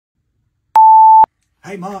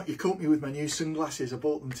Hey Mark, you caught me with my new sunglasses. I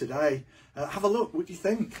bought them today. Have a look. What do you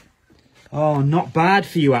think? Oh, not bad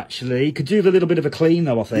for you, actually. Could do with a little bit of a clean,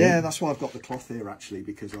 though, I think. Yeah, that's why I've got the cloth here, actually,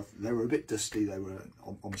 because they were a bit dusty. They were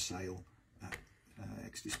on sale at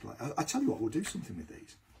X-Display. I tell you what, we'll do something with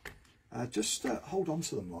these. Just hold on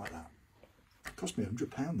to them like that. It cost me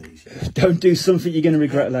 £100, these. Yeah. Don't do something you're going to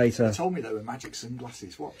regret later. They told me they were magic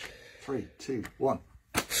sunglasses. Watch. 3, 2, 1.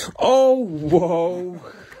 Oh, whoa.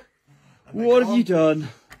 What have you done?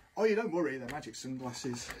 Oh, you don't worry, they're magic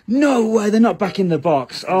sunglasses. No way, they're not back in the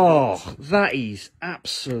box. Oh, that is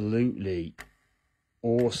absolutely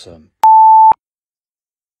awesome.